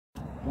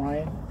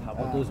Brian. How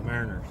about those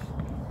Mariners?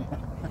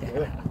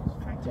 Yeah,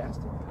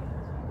 fantastic.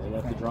 They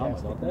love the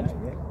drama, don't they?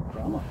 Yeah,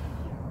 drama.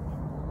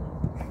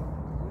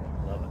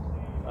 Love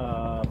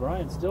it.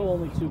 Brian, still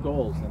only 2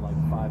 goals in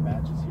like 5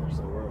 matches here.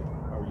 So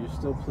are you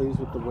still pleased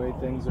with the way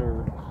things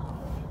are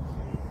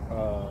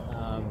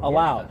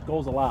allowed? Yeah.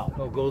 Goals allowed.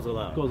 Oh, goals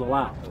allowed. Goals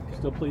allowed. Okay.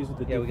 Still pleased with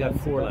the Yeah, we got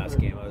defensive 4 last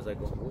effort? game. I was like,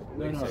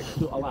 wait a second.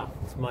 Still allowed.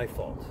 It's my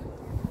fault.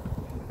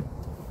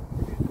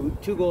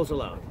 2 goals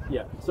allowed.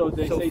 Yeah. So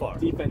they So say far.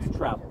 defense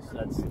travels.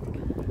 That's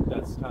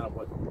kind of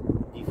what.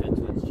 Defense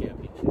wins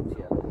championships,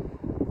 yeah.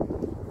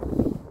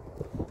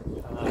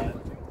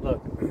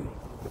 Look,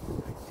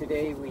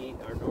 today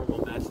our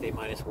normal match day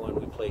 -1,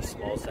 we play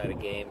small-sided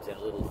games and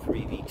a little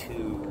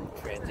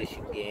 3v2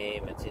 transition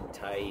game. It's in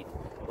tight,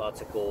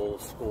 lots of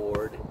goals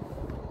scored.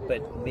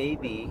 But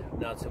maybe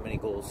not so many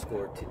goals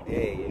scored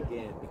today,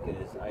 again,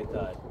 because I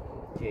thought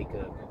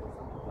Jacob,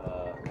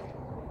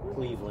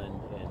 Cleveland,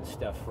 and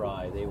Steph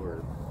Fry, they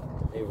were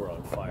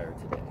on fire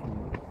today.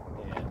 And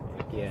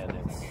again,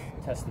 it's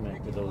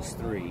testament to those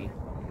 3,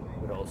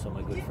 but also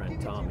my good friend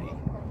Tommy.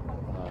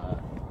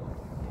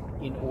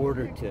 In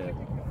order to,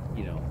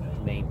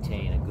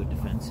 maintain a good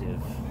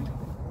defensive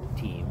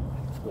team,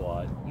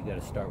 squad, you got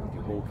to start with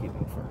your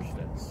goalkeeping first.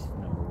 That's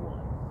number 1.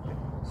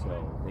 So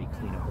they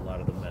clean up a lot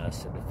of the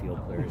mess that the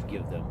field players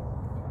give them.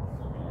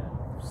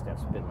 And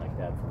Steph's been like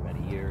that for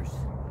many years.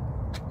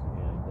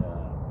 And,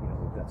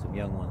 we've got some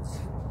young ones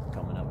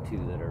coming up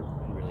too that are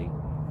really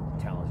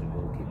talented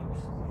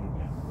goalkeepers.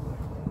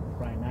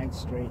 Brian, 9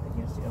 straight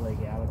against the LA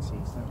Galaxy.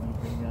 Something you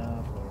bring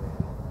up,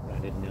 or I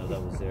didn't know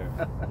that was there.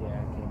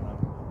 yeah, it came up.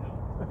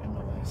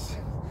 MLS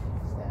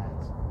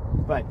stats.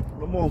 But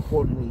more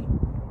importantly,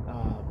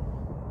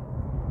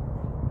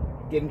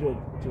 getting to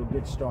a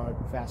good start,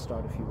 fast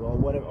start, if you will,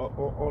 whatever,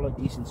 or a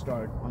decent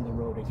start on the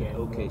road again.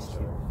 Okay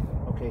start.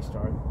 Okay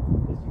start,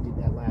 because you did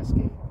that last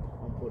game.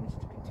 How important is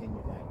it to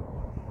continue that?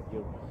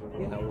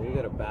 We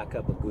got to back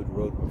up a good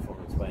road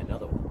performance by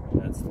another one.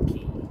 That's the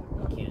key.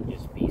 You can't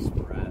just be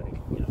sporadic,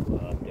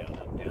 up,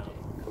 down.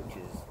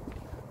 Coaches,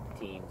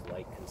 teams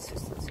like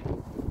consistency.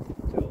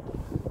 So,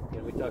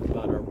 we talked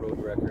about our road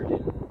record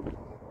in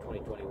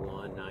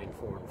 2021,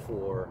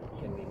 9-4-4.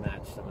 Can we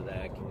match some of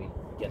that? Can we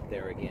get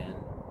there again?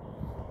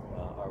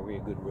 Are we a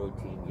good road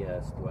team?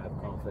 Yes. Do I have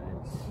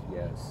confidence?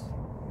 Yes.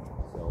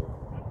 So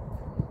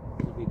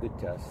it'll be a good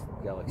test.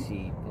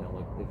 Galaxy,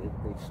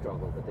 they've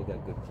struggled, but they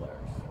got good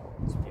players.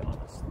 Let's be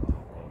honest.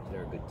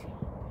 They're a good team.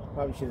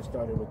 Probably should have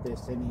started with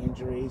this. Any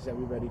injuries?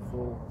 Everybody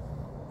full?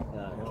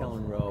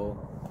 Kellen Rowe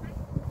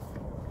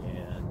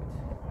and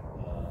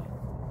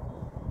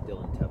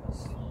Dylan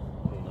Tevis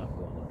will not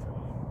go on the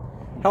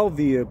trip. How have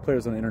the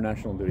players on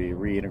international duty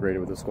reintegrated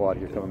with the squad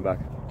here coming back?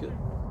 Good.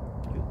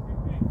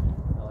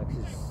 Alex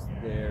is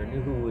there.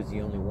 Nuhu was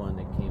the only one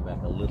that came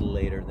back a little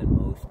later than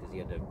most because he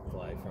had to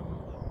fly from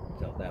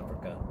South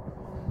Africa.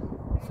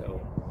 So,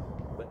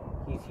 but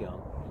he's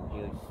young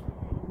and he's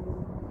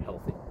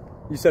healthy.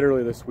 You said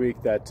earlier this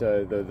week that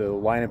the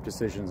lineup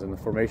decisions and the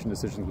formation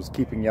decisions was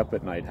keeping you up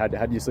at night. How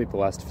did you sleep the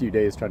last few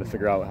days trying to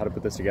figure out how to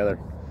put this together?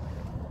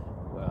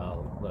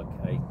 Well, look,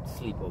 I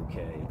sleep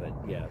okay, but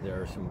yeah, there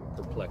are some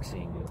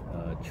perplexing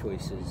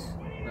choices.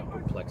 Not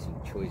perplexing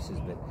choices,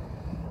 but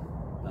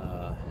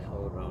how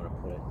would I want to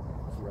put it?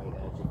 It's the right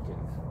adjective.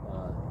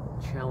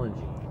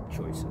 Challenging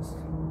choices.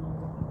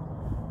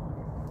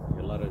 A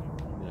lot of,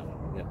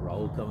 you got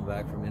Raul coming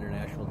back from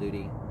international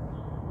duty,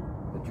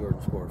 but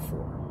Jordan scored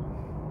 4.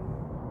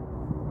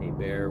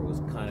 Bear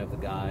was kind of the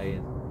guy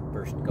in the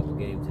first couple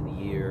games of the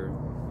year.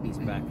 He's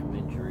back from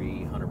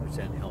injury,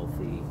 100%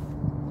 healthy.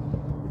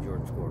 But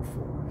Jordan scored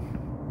 4.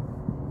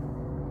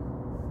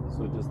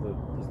 So does the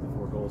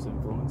 4 goals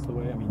influence the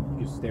way? I mean,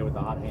 you stay with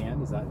the hot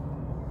hand. Is that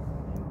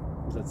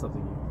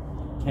something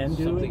you can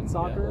do in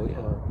soccer? Yeah.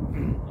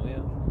 Oh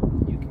yeah,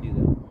 you can do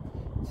that.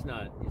 It's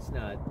not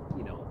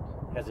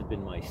hasn't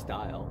been my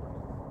style,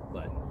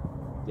 but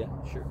yeah,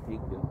 sure, you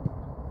can do it.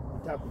 I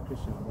talked with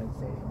Christian on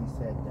Wednesday, and he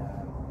said,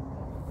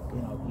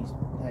 he's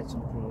had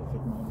some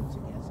prolific moments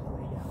against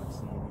LA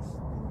Galaxy, and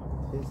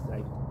his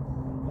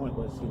point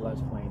was he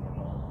loves playing at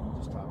home. You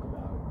just talk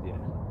about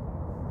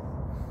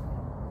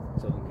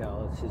Southern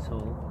Cal is his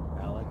home.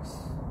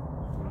 Alex,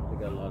 they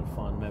got a lot of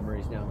fond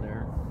memories down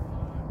there.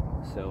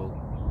 So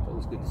it's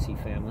always good to see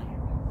family,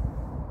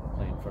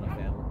 play in front of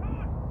family.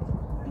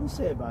 What can you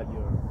say about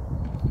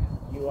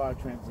you are a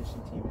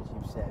transition team, as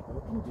you've said, but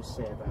what can you just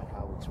say about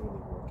how it's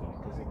really working?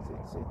 Because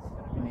it's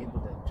been able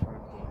to turn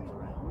games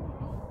around.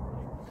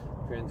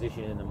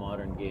 Transition in the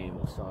modern game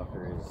of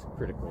soccer is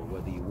critical.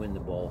 Whether you win the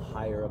ball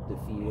higher up the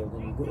field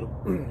and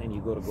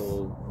you go to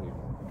goal,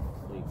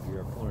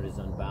 your opponent is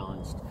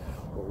unbalanced,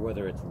 or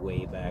whether it's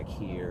way back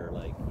here,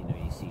 like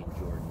you see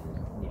Jordan,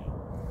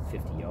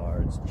 50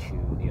 yards chew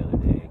the other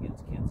day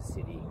against Kansas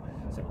City.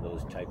 Some of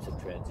those types of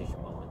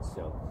transition moments.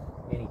 So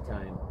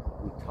anytime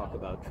we talk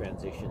about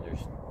transition,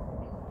 there's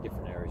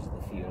different areas of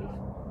the field.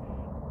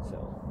 So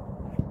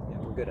yeah,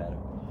 we're good at it.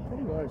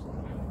 Pretty large.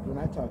 When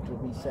I talked to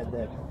him, he said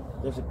that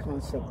there's a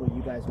concept where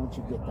you guys, once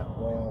you get that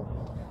ball,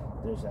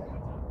 there's a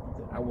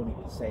I wouldn't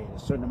even say a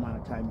certain amount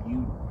of time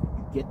you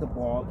get the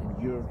ball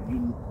and you're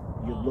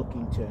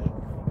looking to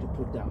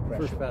put down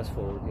pressure. First pass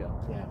forward, yeah.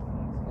 Yeah.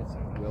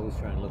 We always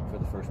try and look for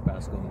the first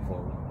pass going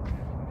forward.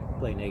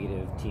 Play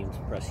negative, teams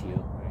press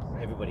you.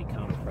 Everybody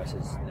counter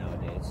presses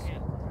nowadays.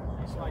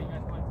 So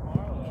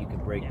if you can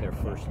break their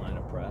first line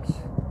of press,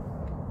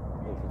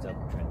 opens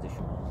up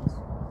transition moments.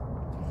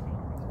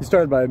 You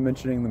started by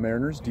mentioning the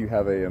Mariners. Do you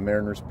have a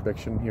Mariners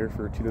prediction here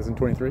for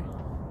 2023?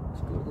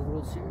 Let's go to the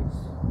World Series.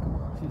 Come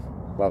on.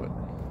 Love it.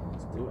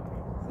 Let's do it.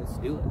 Let's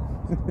do it.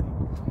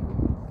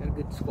 Got a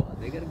good squad.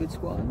 They got a good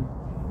squad.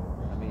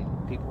 I mean,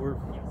 people were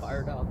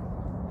fired up.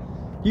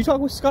 Do you talk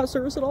with Scott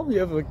Service at all? Do you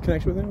have a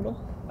connection with him at all?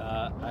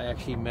 I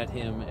actually met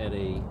him at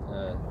a,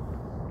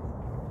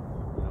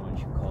 what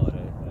you call it,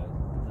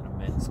 not a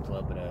men's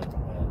club, but a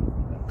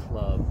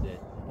club that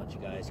a bunch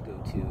of guys go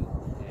to,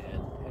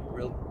 and had a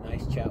real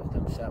nice chat with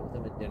him, sat with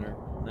him at dinner.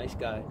 Nice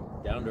guy,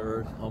 down to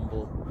earth,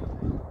 humble,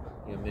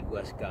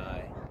 Midwest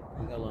guy.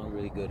 We got along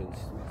really good. It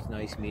was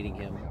nice meeting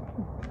him.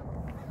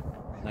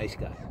 Nice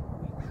guy.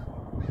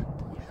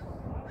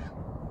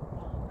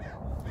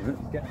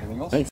 Anything else? Thanks.